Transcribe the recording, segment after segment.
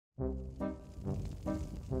Vroom,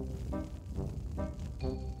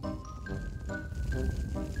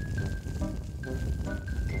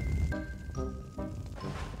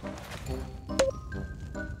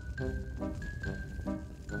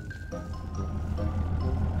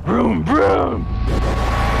 vroom!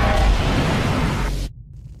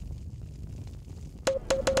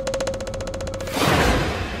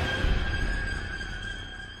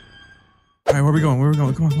 All right, where we going? Where we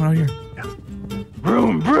going? Come on out here. Yeah.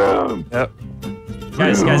 Vroom, vroom! Yep.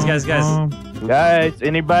 Guys. Guys,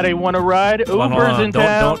 anybody want to ride? Uber's in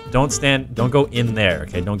town. Don't go in there.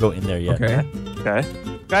 Okay, don't go in there yet. Okay. Okay.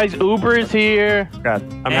 Guys, Uber is here. God,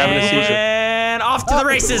 I'm having a seizure. And off to the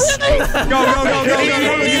races. Go.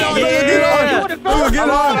 Get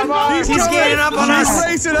on. He's gaining up on us.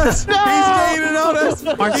 He's racing us. No. He's gaining on us.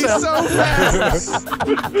 He's so fast.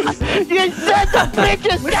 You son of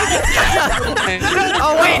bitches!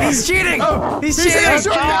 Oh wait, he's cheating. He's cheating.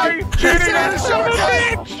 Cheating!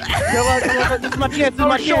 Come on, this is my chance. This is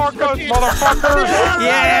my shortcut, motherfucker!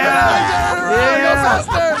 Yeah!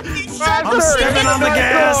 I'm stepping on the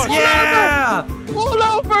gas. Yeah! Pull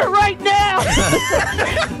over right now!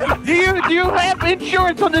 Do you have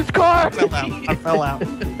insurance on this car? I fell out.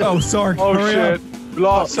 Oh, Sark. Oh shit.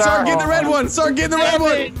 Lost Sark, get the red one. Sark, get the red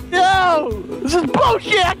one. No! This is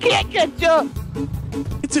bullshit! I can't catch up!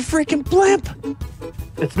 It's a freaking blimp.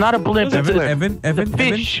 It's not a blimp. Evan.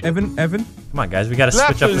 Come on, guys, we gotta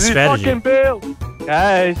switch up the strategy. Fucking Bill.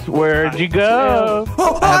 Guys, where'd you go?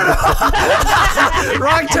 Oh, no.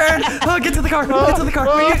 Wrong turn! Oh, get to the car! Get to the car!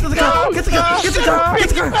 Get to the car! Get to the car! Get to the car! Get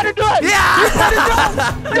to the car! You better do it!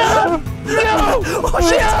 Yeah! No! Oh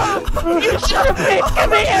shit! No! You should have been!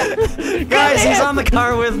 Come here! Guys, he's on the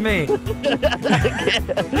car with me.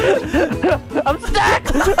 I'm stuck!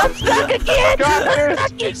 I'm stuck again!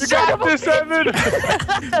 You got this, Evan!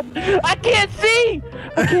 I can't see!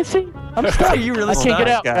 I can't see! I'm stuck! Are you really I can't get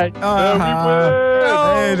out, stuck? guys.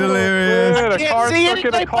 Hey, Delirious. The Can't car's see stuck in anything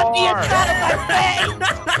a but the car. inside of my face!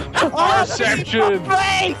 Interception. My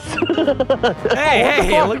face!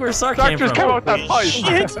 Hey, look where Sark Duck came just from. came out that pipe.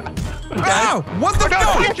 Shit! Ow! What the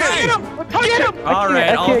fuck? Get him! Get him! All right,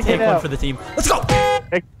 I I'll can't take get one out. for the team. Let's go!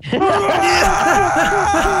 Get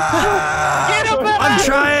him! I'm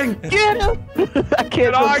trying! Get him! I can't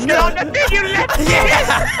Get on the thing, you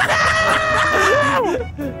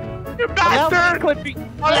You bastard! Clippy!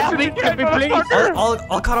 Listen, you Clippy, please!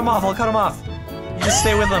 I'll cut him off. I'll cut him off. You just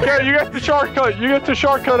stay with him. Okay, you get the shortcut. You get the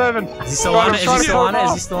shortcut, Evan. Is he still on it? Is he still on it?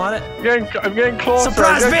 Is he still on it? I'm getting closer.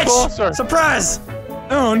 Surprise, I'm getting bitch! closer. Surprise!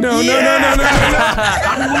 Oh, no.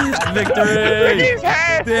 Victory! His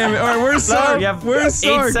head! Damn it. All right, where's Sark? You have Where's 8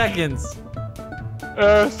 Sark? seconds.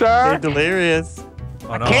 Sir? Hey, Delirious.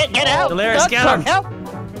 Oh, no. Can't get out! Delirious, get him! Help!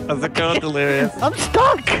 How's it going, Delirious? I'm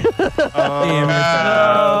stuck! Damn it.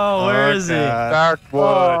 No, where is he? Darkwood.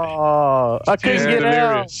 Oh, I couldn't get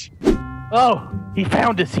out. Delirious. Oh, he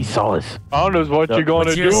found us. He saw us. I don't know what you're going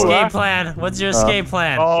What's to your do, escape huh? plan? What's your escape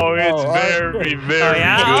plan? Oh, it's very, very Oh,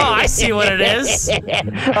 yeah? Oh, I see what it is. Oh,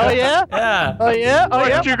 yeah? Yeah. Oh, yeah? Oh,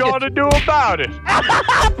 yeah? What you going to do about it?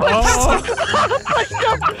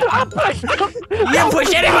 You didn't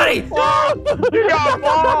push anybody! You got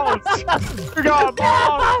balls! You got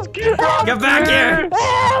balls! Get back here!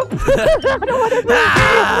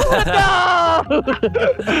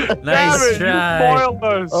 Nice try. You spoiled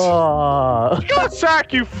us! You got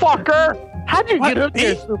sack, you fucker! How'd you get up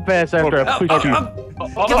there so fast after I pushed you? Get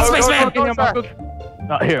the spaceman!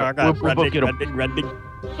 Here, we'll both get him.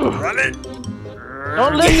 Running.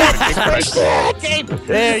 Don't let that escape!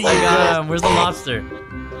 There you I go. got him. Where's the lobster?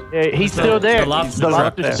 Yeah, he's still there. The lobster's The up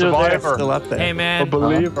lobster's there. still there. Survivor. Still up there. Hey man, A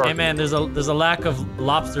believer. hey man, there's a lack of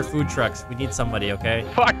lobster food trucks. We need somebody, okay?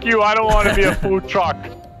 Fuck you, I don't want to be a food truck.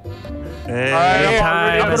 Hey.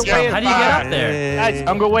 Time has come. How do you get up there? Guys,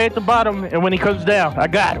 I'm gonna wait at the bottom, and when he comes down, I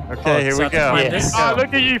got him. Okay, here so I we have to go. climb Yeah. this?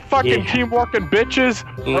 Look at you fucking team working bitches.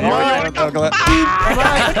 Here we go, Douglas. Yeah.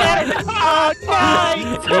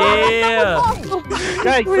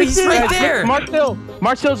 Guys, He's right there.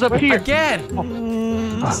 Marcel's up here. Again.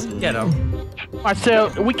 Get him. Marcel,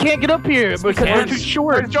 we can't get up here because we're can't. too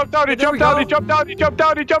short. He jumped out, he jumped out, he jumped out, he jumped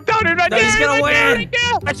out, he jumped out, he's right No, he's there, gonna right there, win. right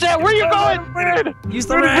there. Marcel, where you going? Use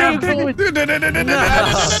the Where ramp. you going?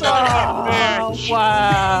 Oh,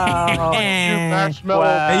 wow. Marshmallow.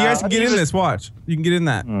 Hey, you guys can get in this. Watch. You can get in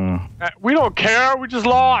that. We don't care, we just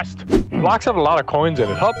lost. Blocks have a lot of coins in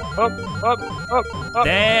it. Up, up, up, up, up.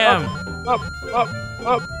 Damn. Up, up,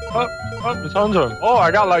 up, up, up. There's tons of them. Oh,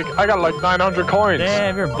 I got like 900 coins.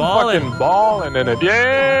 Damn, you're I'm balling. fucking balling in it.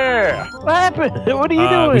 Yeah. What happened? What are you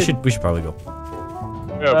doing? We should probably go.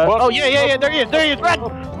 Yeah, oh, yeah. There he is. Run.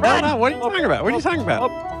 No, what are you talking about? What are you talking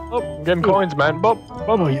about? I'm getting coins, man. Up, up,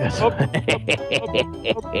 Oh, yes. up,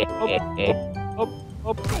 up.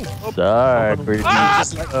 Sorry for you.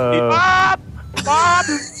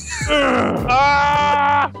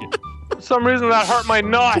 For some reason that hurt my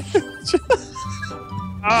nut.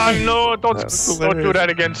 No, don't do that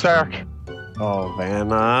again, Sark. Oh,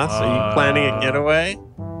 Vanoss, are you planning a getaway?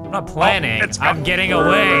 I'm not planning. I'm getting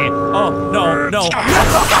away. Oh, no.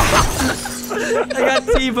 I got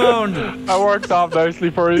T-boned. That worked out nicely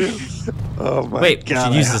for you. Oh my Wait, God.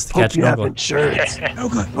 we should use this to I hope catch you have Nogla. insurance.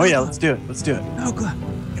 Nogla. Oh yeah, let's do it. Let's do it. Nogla.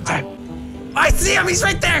 I see him. He's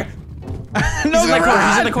right there. He's in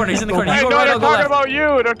the corner. He's in the corner. Hey, You no, go right, they're I'll go talking left. about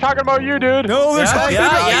you. They're talking about you, dude. No, they're talking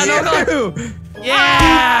about Nogla. you.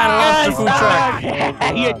 Yeah, lobster food truck.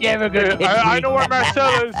 You're never gonna catch I know where Marcel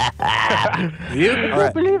is. You? All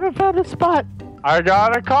right. believe I found a spot. I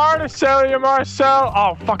got a car to sell you, Marcel.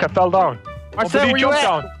 Oh, fuck, I fell down. Marcel, Did he where you jump at?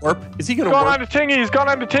 down? Warp. Is he gonna He's gone on warp? the thingy. He's gone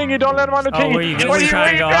on the thingy. Don't let him on the Oh, thingy. where you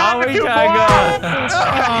trying to go? Oh, where you trying to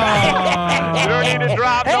You don't need to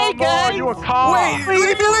drop no more. guys. You a car. Wait, look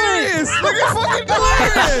at Delirious. Look at fucking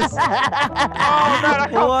Delirious. Oh, man, I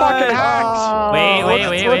got fucking hacked. Wait.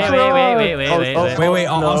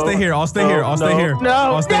 I'll stay here. I'll stay here. I'll stay here. No.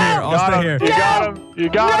 I'll stay here. I'll stay here. You got him. You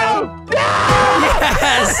got him.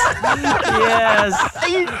 Yes.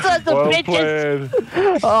 You sons of Well bitches.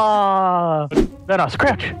 played. Vanoss,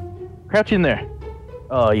 crouch in there.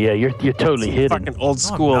 Oh yeah, you're totally hidden. Fucking old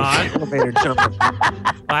school not. elevator jumping.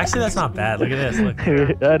 Actually, that's not bad. Look at this. Look.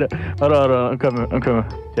 Hold on, I'm coming.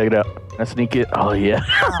 Check it out. I sneak it. Oh yeah,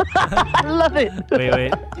 I love it.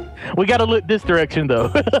 Wait. We gotta look this direction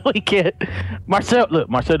though. We can't. Marcel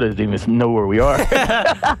doesn't even know where we are.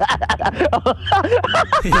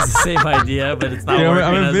 It's the same idea, but it's not Yeah, working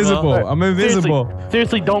I'm as invisible. well. I'm invisible.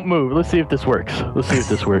 Seriously, don't move. Let's see if this works.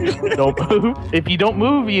 Don't move. If you don't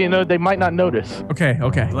move, you know they might not notice. Okay.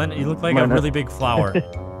 Glenn, you look like a really big flower.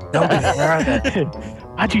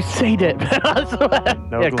 Why'd you say that?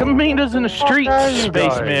 Yeah, come meet us in the street,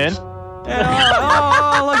 spaceman.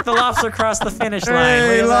 Yeah, oh, look, the lobster crossed the finish line.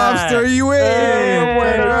 Hey, Look at lobster, that. you win. Hey.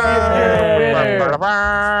 Look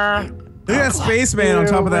at that spaceman on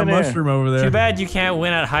top of that Winner. mushroom over there. Too bad you can't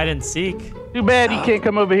win at hide and seek. Too bad you can't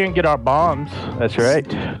come over here and get our bombs. That's right.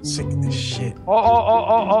 Sick of this shit.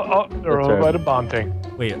 Oh. They're That's over right. by the bomb thing.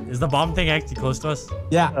 Wait, is the bomb thing actually close to us?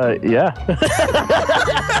 Yeah. Yeah.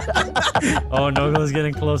 Oh, Nogla's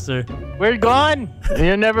getting closer. We're gone.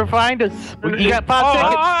 You'll never find us. You got 5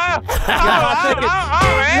 seconds.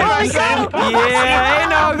 Yeah, hey,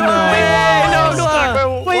 Nogla! Hey,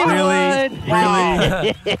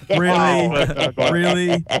 Nogla!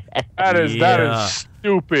 Really? That is Yeah.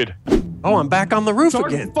 stupid. Oh, I'm back on the roof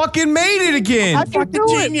Sark again. fucking made it again. How'd you do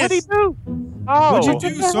it? genius. What'd he do? Oh, What'd you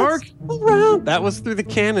do, Sark? That was through the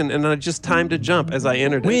cannon, and I just timed a jump as I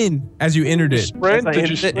entered it. Win as you entered it. Sprint? As I Did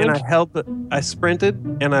you entered it, and sprint? I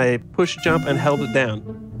sprinted, and I pushed jump and held it down.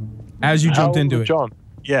 As you jumped into it. John.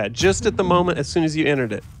 Yeah, just at the moment as soon as you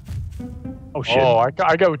entered it. Oh, shit. Oh,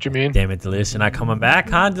 I get what you mean. Damn it, Delirious, you're not coming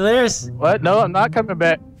back, huh, Delirious? What? No, I'm not coming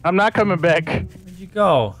back. Where'd you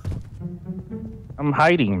go? I'm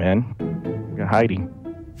hiding, man. You're hiding.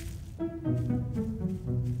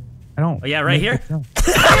 I don't. Oh, yeah, right here? No. You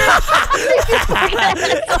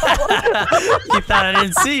thought I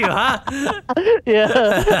didn't see you, huh? Yeah.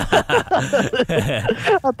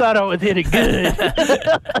 I thought I was hitting good.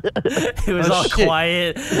 It was all shit.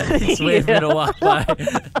 quiet. Just waiting for me to walk by.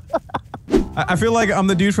 I feel like I'm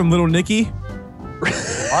the dude from Little Nicky.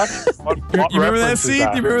 What? You remember that scene? You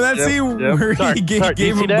remember that Yep, scene yep. where Sorry, he gave do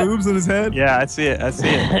you see him that? boobs in his head? Yeah, I see it. I see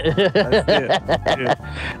it. Dude.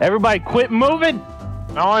 Everybody quit moving.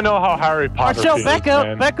 Now I know how Harry Potter Marcel, feels, back up.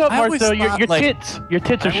 man. Back up, I always Marcel. Your thought, like- tits. Your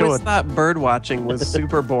tits I are always showing. thought bird watching was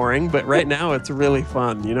super boring, but right now it's really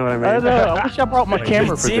fun. You know what I I mean? know. I wish I brought my Wait,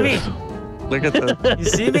 camera for see me? this. Look at the You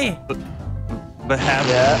see me? habit.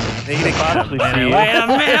 Yeah. Mating Possibly habit. see it. Wait a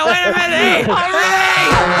minute! Hey!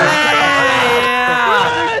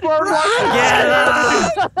 Yeah!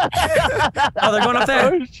 Oh, they're going up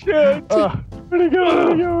there. Oh, shit. Where'd he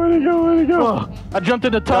go? Oh, I jumped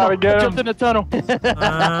in the tunnel. Gotta get I jumped in the tunnel.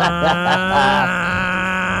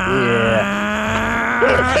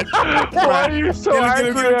 Why are you so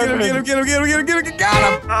angry? Get him.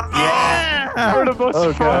 Got him. Yeah. You're the most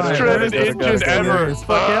Oh, God. frustrated Go. engine ever.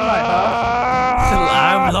 Fuck am I,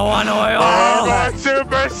 huh? I'm low on oil. Oh,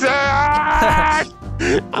 Super Saiyan!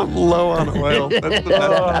 I'm low on oil. That's the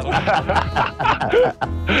best.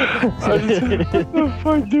 What the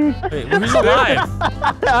fuck, dude? Wait, who's alive?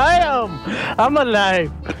 I'm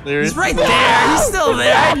alive. He's right there. He's still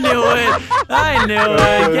there. I knew it. I knew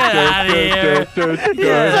it. Get out of here.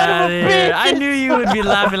 Get out of here. I knew you would be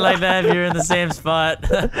laughing like that if you were in the same spot.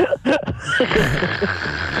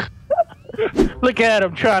 Look at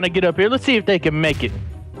him trying to get up here. Let's see if they can make it.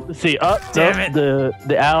 Let's see. Damn it.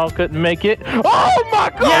 The owl couldn't make it. Oh my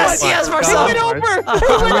god! Yes, yes, Marcel. He went over. I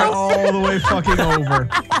went all the way fucking over.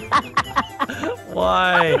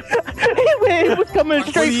 Why? He was coming What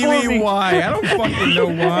do straight you for mean me. why? I don't fucking know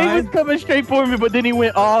He why. was coming straight for me, but then he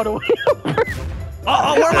went all the way over.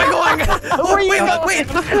 Oh, where am I going? Where are you wait.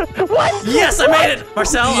 going? What? Yes, I made it.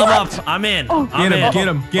 Marcel, I'm up. I'm in. I'm Get in. him, get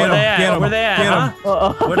him, get Where they him, at? get him. Where they at, get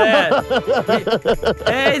huh? him. Where they at?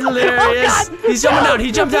 Hey, Delirious. He's jumping down.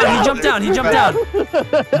 He jumped down. He jumped down. He jumped down.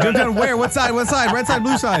 Jump down where? What side? What side? Red side,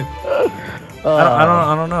 blue side?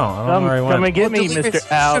 I don't know. I don't know where he Come and went. get me, Mr.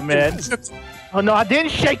 Owl, man. Oh no, I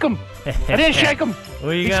didn't shake him. I didn't shake him.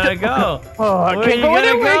 Where you gonna go? Oh, I Where can't you go gonna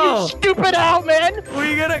anywhere, go? you stupid owl, man. Where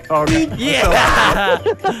you gonna? Oh, Yeah.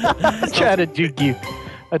 I tried to juke you.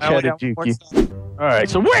 I tried to juke you. All right,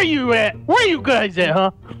 so where you at? Where you guys at,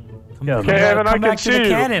 huh? Come Kevin, I back can to see the you.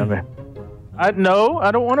 cannon. I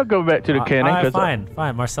don't want to go back to the cannon. Alright, 'cause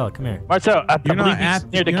fine. Marcel, come here. Marcel, I You're believe not he's at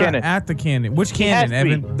near the you're cannon. not at the cannon. Which has cannon, to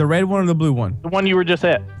be. Evan? The red one or the blue one? The one you were just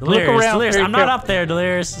at. Delirious, Look around. Delirious. very I'm not careful. up there,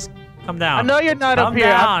 Delirious. Just come down. I know you're not up Come here.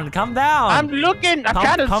 down. Come down. I'm looking. I Come,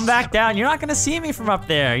 gotta come back down. You're not gonna see me from up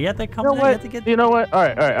there. You have to come You know down. You have what? to get. You know what? All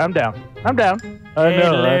right. I'm down. I know. Hey,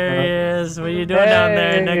 Delirious. What are you doing down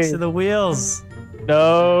there Hey. next to the wheels?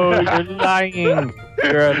 No, you're lying.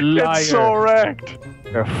 You're a liar. It's so wrecked.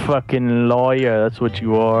 You're a fucking lawyer. That's what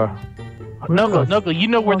you are. Knuckle, you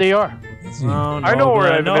know where they are. Oh, I know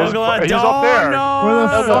where Evan is, but he's up there. Where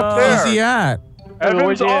the Up fuck there. is he at? Evan's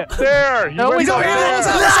where's he up at? there. He No, went he's over there.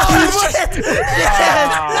 here.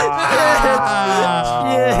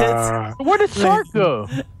 Ah. Where did Sark go?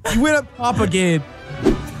 You went up top again.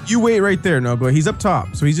 You wait right there, Nogo. He's up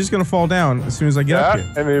top, so he's just gonna fall down as soon as I get Yeah, up here.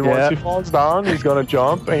 and then Yeah. once he falls down, he's gonna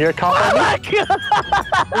jump and get caught by me. There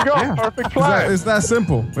you go, Yeah. perfect plan. It's that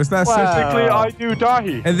simple. It's that Wow. simple. Typically, I do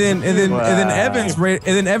dahi. And then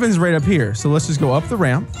Evan's right up here. So let's just go up the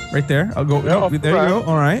ramp right there. I'll go. Yeah, up the there you ramp.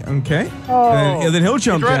 go. All right. Okay. Oh. And then he'll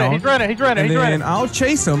jump down. He's running. And then I'll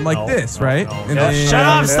chase him like this, right? And Yeah. then Shut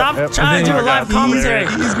up! Stop yep. trying to do a live commentary.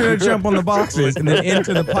 He's gonna jump on the boxes and then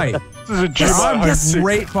into the pipe. This is a And Gmod I'm just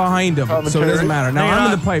right behind him, so it Commentary. doesn't matter. Now Hang I'm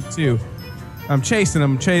in on. the pipe too. I'm chasing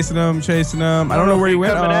him. I don't know where he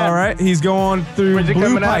went. coming at? All right, he's going through Where's he blue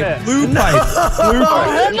coming out pipe. at? Blue pipe. Blue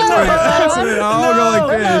pipe. And then I'll go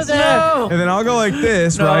like this. No. And then I'll go like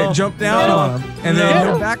this, No. right? Jump down No. on him, and then No.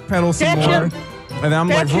 he'll backpedal some Catch more. him. And then I'm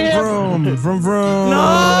like, Catch him. vroom, vroom, vroom.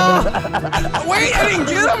 No. Wait, I didn't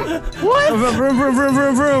get him. What? Vroom, vroom, vroom,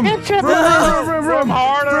 vroom, vroom. Catch him. Vroom, vroom, vroom, vroom.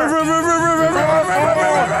 harder. Vroom, vroom, vroom, vroom, vroom, vroom,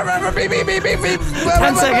 vroom, vroom, beep, beep, beep, beep, beep.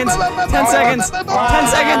 10 seconds. 10 seconds. 10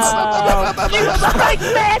 seconds.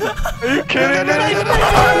 Are you kidding me?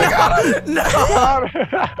 No.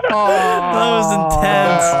 Oh. That was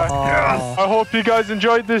intense. I hope you guys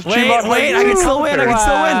enjoyed this Gmod. Wait. I can still win. I can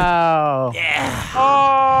still win. Wow. Yeah.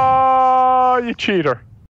 Oh, you cheater.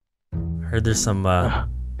 Heard there's some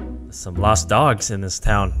lost dogs in this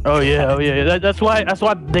town. Oh yeah. That's why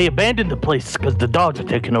they abandoned the place, because the dogs are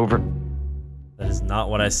taking over. That is not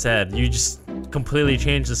what I said. You just completely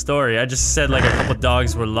changed the story. I just said like a couple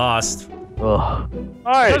dogs were lost. Oh.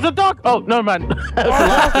 Hi. There's a dog. Oh, never mind.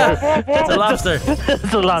 It's a lobster.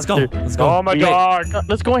 It's a lobster. Let's go. Oh my dog.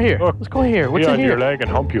 Let's go in here. Look. Let's go in here. What's Be in on your here? leg and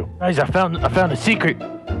hump you. Guys, I found a secret.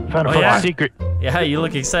 Found a Oh, fucking yeah? secret. Yeah, you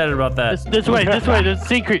look excited about that. This way. There's a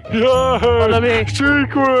secret. Yeah. Follow me.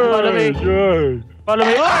 Secret. Follow me. Yeah. Follow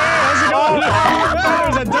me.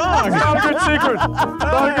 There's a dog. Not a good secret.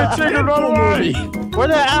 Not a good secret. Run away. Where'd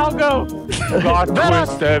the owl go? Plot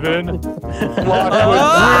twist, Evan. Plot twist. We want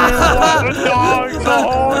the dogs the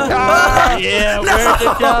whole time. Yeah, where's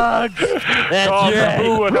the dogs? That's Dogs right. are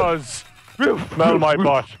booing us. Smell my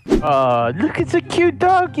butt. Look, it's a cute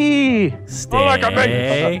doggy. Stay. like a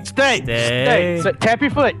big- Stay. Tap your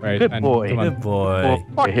foot. Right, Good and boy. come on. Good boy.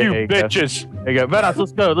 Fuck Here you, you go. bitches. There you go. Vanoss,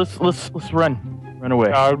 let's go. Let's run. Run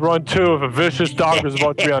away. I'd run too if a vicious dog was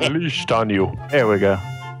about to be unleashed on you. There we go. All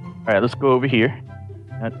right, let's go over here.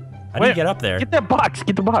 How do you get up there? Get that box.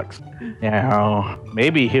 Get the box. Now,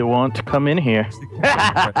 maybe he'll want to come in here.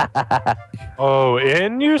 Oh,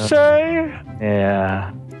 in you say?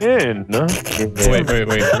 Yeah. In?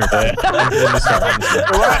 Wait.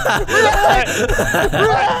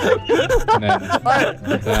 And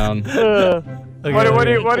then down. Okay,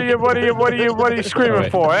 What are you screaming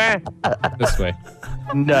Wait. for, eh? This way.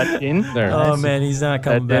 Nothing. There. Oh man, he's not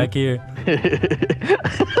coming back here.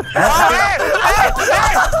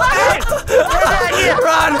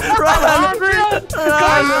 Run!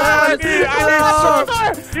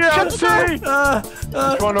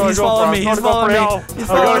 He's following me. He's following me. He's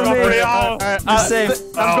following me. You're safe.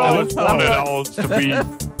 I'm going else to be. I'm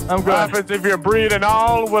What happens if you breed an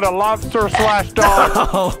owl with a lobster/dog?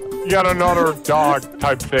 Oh, You got another dog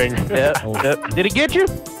type thing. Yep. Did it get you?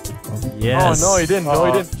 yes. Oh no, he didn't. No,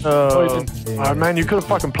 he didn't. No, he didn't. Oh man, you could have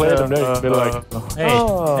fucking played him there. You'd be like,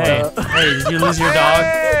 Hey, did you lose your dog?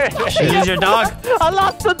 Did you lose your dog? I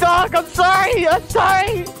lost the dog. I'm sorry.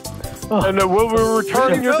 and will we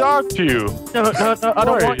return your dog to you? No, I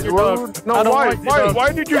don't want your dog. No, I don't why? want your dog.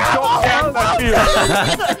 Why did you jump down that field?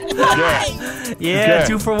 Yeah, Okay.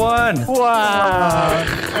 2 for 1. Wow.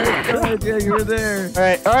 Yeah, you were there.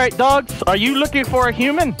 All right, dogs. Are you looking for a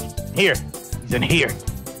human? Here. He's in here.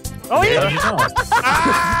 Oh yeah.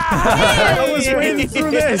 I was waiting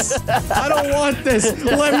through this. I don't want this.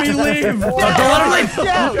 Let me leave. No,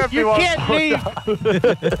 you can't leave.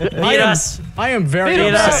 Feed us. I am very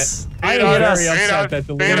Feed upset. us. I am very upset that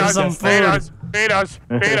the Feed us some food. Feed us.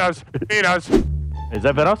 Is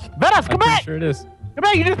that Vanoss? Vanoss, come back! Sure it is. Come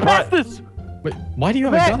back! You just passed this. Wait, why do you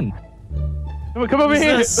have Back. a gun? Come over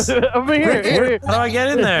here. Who's this? Over here. How do I get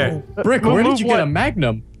in there? Brick, where did you what? get a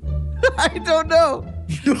magnum? I don't know.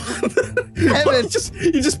 you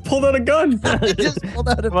just pulled out a gun. I just pulled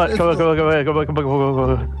out a Come on. pistol. Come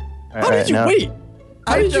on. How did you wait?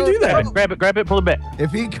 How did you do that? Grab it, pull it back.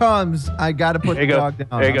 If he comes, I gotta put There the you go. dog down.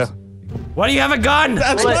 There you go. Why do you have a gun?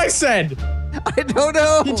 That's what I said. I don't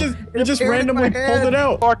know. He just carried in my randomly pulled it hand.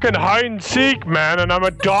 out. Fucking hide and seek, man, and I'm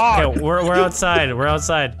a dog. Okay, we're outside. We're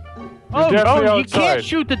outside. definitely You outside. can't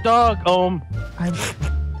shoot the dog,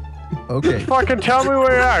 Okay. Fucking tell me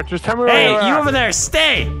where you're at. Just tell me where Hey, you're you at. over there,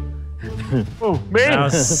 stay. Ooh, me? Now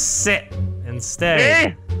sit and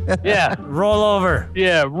stay. Me? Yeah. Roll over.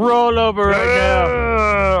 Yeah. Roll over right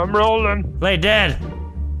now. I'm rolling. Lay dead.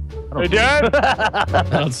 Hey, Dad? I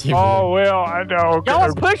don't see Oh, well, I know. Y'all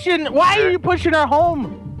are pushing. Why are you pushing her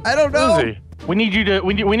home? I don't know. Who's he? We need you to.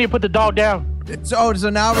 We need to put the dog down. So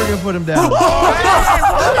now we're gonna put him down.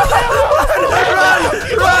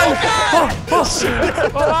 Hold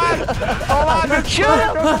on, this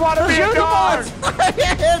dog doesn't want to be a dog.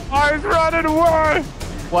 I was running away.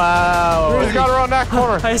 Wow. He's got her on that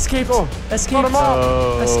corner. I escaped. Escaped. Cut him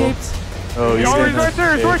off. Escaped. Oh, you Oh, he's right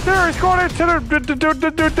there. He's right there. He's going into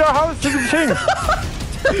the house to the thing.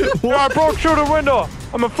 Yeah, I broke through the window.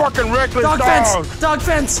 I'm a fucking reckless Dog dog. fence. Dog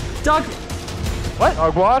fence. Dog.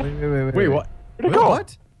 Dog what? Wait, what? Where'd he go?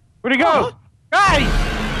 What? Where'd he go? Guys.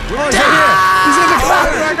 Oh, he's in here. He's in the car.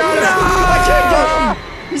 I can't get him.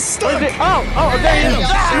 He's stuck. Oh, there he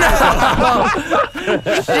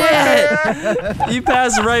is. Shit. You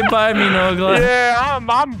passed right by me, Nogla. Yeah,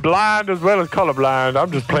 I'm blind as well as colorblind.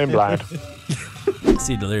 I'm just plain blind.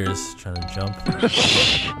 See Delirious trying to jump. I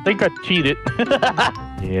think I cheated.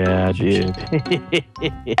 Yeah, I did.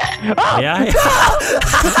 Yeah.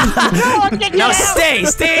 Now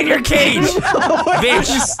stay in your cage,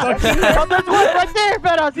 bitch. Oh, there's one right there,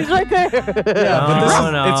 Vanoss. He's right there. Yeah, but this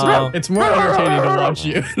No. it's more entertaining to watch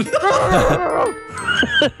you.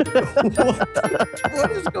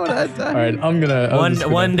 What is going on? All right, I'm gonna.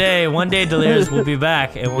 One day, Delirious will be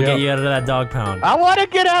back, and we'll get you out of that dog pound. I want to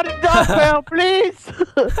get out of the dog pound, please.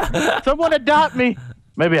 Someone adopt me.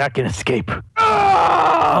 Maybe I can escape.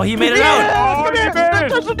 Oh, he made it out. Oh, you made it.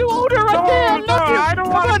 There's a new owner right there. Look, I don't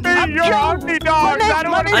want to be your ugly dogs. I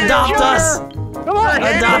don't want to be Adopt us. Come on.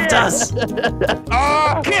 Adopt us. Oh,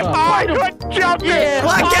 I couldn't jump it.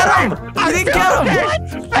 What? Get him! You didn't get him.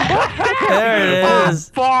 There it is.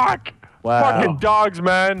 Fuck. Wow. Fucking dogs,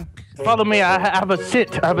 man. Follow me. I have a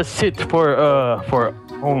sit. I have a sit for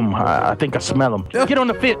home. I think I smell them. Get on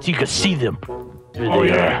the fence. You can see them. There Oh, they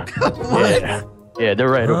yeah. are. Yeah, they're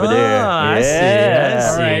right over there. I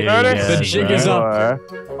see. All right, The jig is up.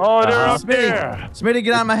 Oh, they're up there. Smitty,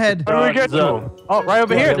 get on my head. How do we get to them? Oh, right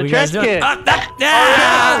over here. The What you guys trash doing? can.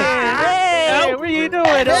 Hey, what are you doing?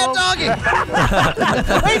 Bad Oh, doggy.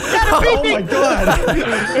 Oh my god!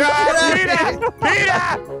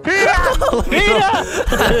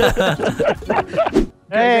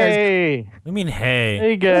 Hey, I mean, hey.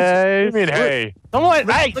 hey guys. I mean, hey, Someone,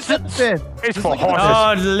 hey, Look at the fin. it's for horses.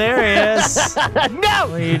 Oh, Delirious. no!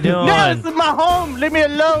 What are you doing? No, this is my home. Leave me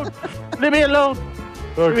alone. Leave me alone.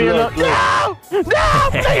 Leave me alone. No! No!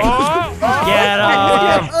 Please! Oh, Get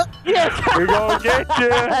off. Yes. We gonna get you.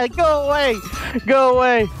 Go away. Go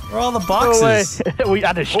away. Where are all the Go away. boxes?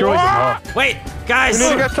 I destroyed them all. Wait, guys. We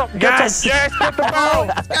need to get something. Guys. Yes, get the ball.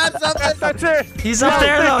 That's it. He's up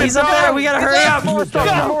there, though. He's up there. We gotta hurry up. More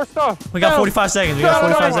stuff. More stuff. We got 45 seconds. We got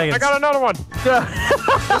 45 seconds. I got another one.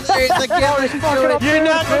 You're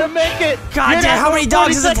not gonna make it. God damn, how many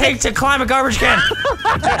dogs does it take to climb a garbage can?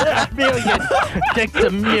 Million. Takes a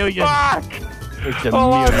million. Fuck. Takes a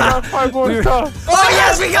Oh, I million. got 5 more stuff. Oh,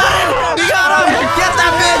 yes, we got him! We got him! Get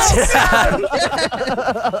that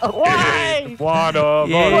bitch! Why? One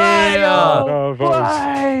of us. Yeah. One of us.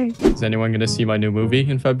 Why? Is anyone gonna see my new movie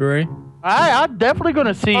in February? I'm definitely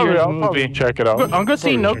gonna see Oh, your yeah, I'll probably movie. check it out. I'm gonna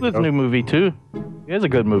see Probably check it Nokla's out. new movie too. He has a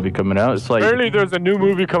good movie coming out. It's like Apparently, there's a new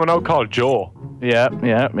movie coming out called Joe. yeah.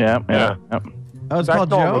 Yeah. Oh, it's Zach called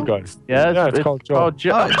Norman, Joe? guys. Yeah, Yeah, it's called Joe.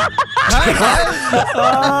 Joe.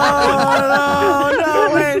 Oh,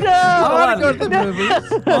 no, wait. I want to go Hold to the movies.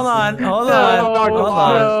 on, hold on. no, Hold no,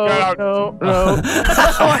 on. Get out. No.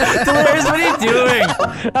 Delirious, what are you doing?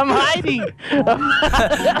 I'm hiding.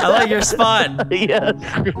 I like your spot. Yes.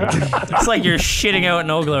 It's like you're shitting out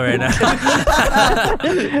Nogla right now.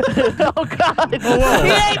 Oh God.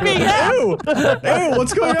 He ate me. Ew! Ew!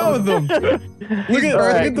 What's going on with them? Look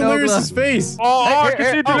at Delirious's face. Oh, I can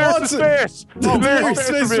see Delirious' face. Delirious'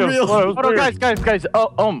 face is real. Hold on, guys. Oh,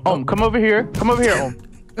 come over here. Come over here.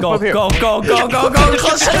 Go, over here. go. Close,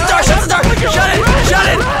 shut the door. Shut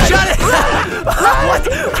it. What?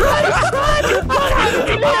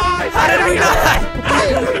 How did we not?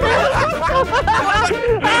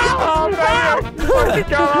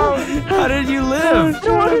 How did you live?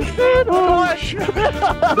 How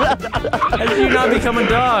did you not become a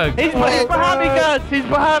dog? He's behind me, guys. He's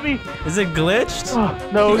behind me. Is it glitched?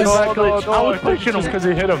 No, not glitch. I was pushing him. because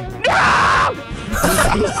he hit him.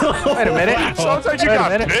 Wait a minute. Sounds like you Wait a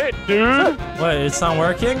got minute. bit, dude. What? It's not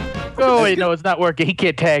working? Oh wait, no, it's not working. He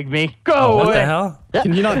can't tag me. Go What away. the hell?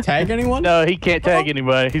 Can you not tag anyone? No, he can't tag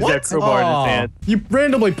anybody. He's got a crowbar in his hand. You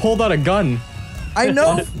randomly pulled out a gun I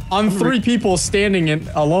know. on 3 people standing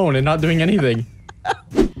alone and not doing anything.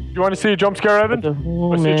 You want to see a jump scare, Evan?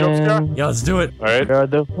 Want to see a jump scare? Yeah, let's do it. All right.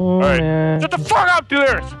 All right. Shut the fuck up,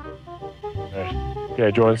 Delirious. Alright.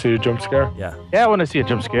 Okay, do you want to see a jump scare? Yeah. Yeah, I want to see a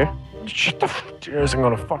jump scare. Shut the Delirious, I'm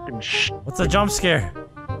gonna fucking What's a jump scare?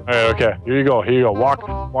 Alright, okay. Here you go.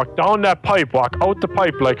 Walk down that pipe. Walk out the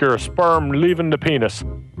pipe like you're a sperm leaving the penis.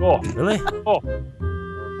 Go. Really? Oh.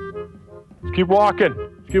 Just keep walking.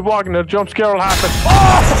 Keep walking. The jump scare will happen.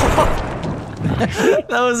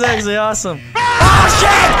 That was actually awesome.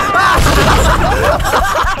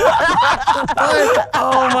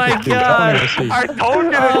 Oh my god. I told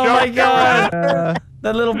you. Oh my god.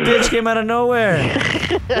 That little bitch came out of nowhere.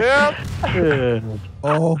 Yeah.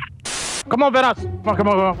 Oh. Come on, Vanoss. Come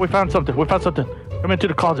on. We found something. Come into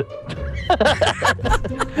the closet.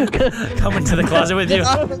 Come into the closet with you.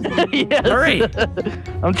 Yes. Hurry.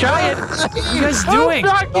 I'm trying. What are you guys doing?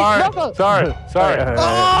 Sorry. You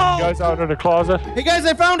Oh! guys out in the closet? Hey guys,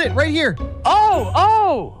 I found it right here.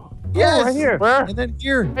 Oh. Yes. right here. Where? And then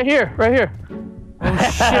here. Right here. Oh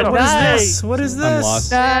shit, what is this? What is this?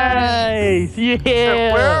 lost. Nice.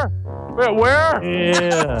 Yeah. Where? Where?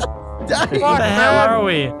 Yeah. Where the hell are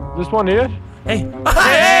we? This one here? Hey, what's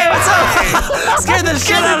up? Scared the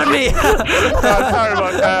shit out of me. Sorry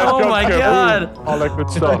about that. Oh Jump my scare. God. Ooh, all that good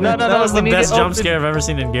stuff. No, That was the we need best it jump open. scare I've ever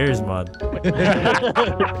seen in Gary's mod.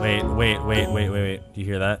 Wait. Do you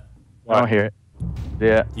hear that? I don't hear it.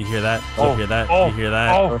 Yeah. Do you hear that? Do Oh, you hear that? oh, Do you hear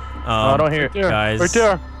that? oh. I don't hear it. There, Guys. right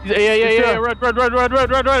there. Yeah. Run.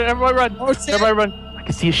 Everybody run. Oh shit. Everybody run. I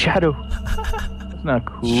can see a shadow. That's not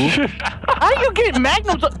cool. How do you get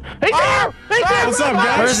magnums? Hey there! Hey there! What's up,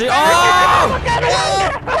 guys? Where is he? Oh!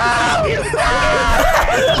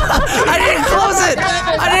 I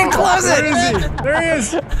didn't close it! Where is he? There he is.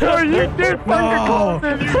 Oh, you did fucking No. close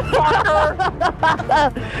it, you fucker!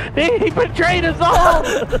 He betrayed us all!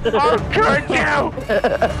 I'll cut you!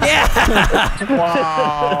 Yeah!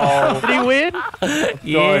 Wow. Did he win?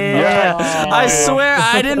 Yeah! I swear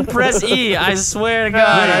I didn't press E. I swear to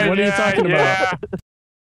God. What are you talking about?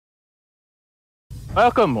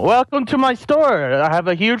 Welcome to my store. I have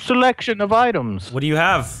a huge selection of items. What do you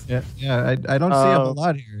have? Yeah. I don't see a whole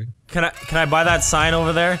lot here. Can I buy that sign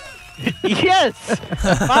over there? Yes!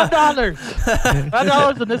 $5.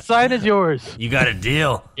 $5 and this sign is yours. You got a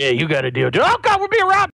deal. Yeah, you got a deal. Oh God, we're being robbed!